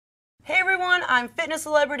I'm fitness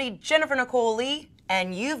celebrity Jennifer Nicole Lee,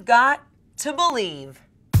 and you've got to believe.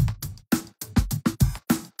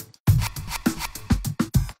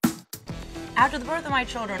 After the birth of my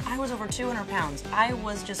children, I was over 200 pounds. I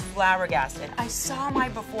was just flabbergasted. I saw my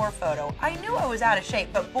before photo. I knew I was out of shape,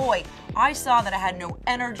 but boy, I saw that I had no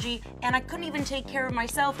energy and I couldn't even take care of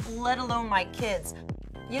myself, let alone my kids.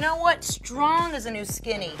 You know what? Strong is a new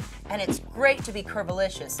skinny, and it's great to be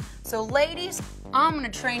curvilicious. So ladies, I'm gonna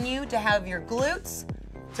train you to have your glutes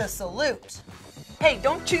to salute. Hey,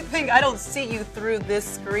 don't you think I don't see you through this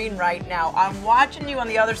screen right now? I'm watching you on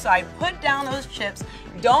the other side. Put down those chips.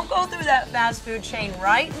 Don't go through that fast food chain.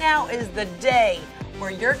 Right now is the day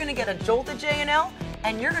where you're gonna get a jolt of J&L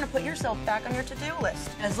and you're gonna put yourself back on your to-do list.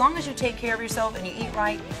 As long as you take care of yourself and you eat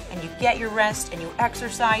right and you get your rest and you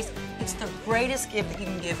exercise, it's the greatest gift that you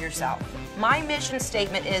can give yourself. My mission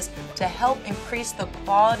statement is to help increase the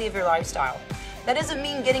quality of your lifestyle. That doesn't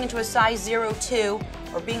mean getting into a size 02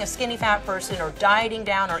 or being a skinny fat person or dieting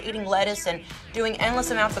down or eating lettuce and doing endless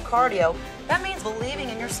amounts of cardio. That means believing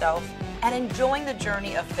in yourself and enjoying the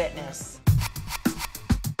journey of fitness.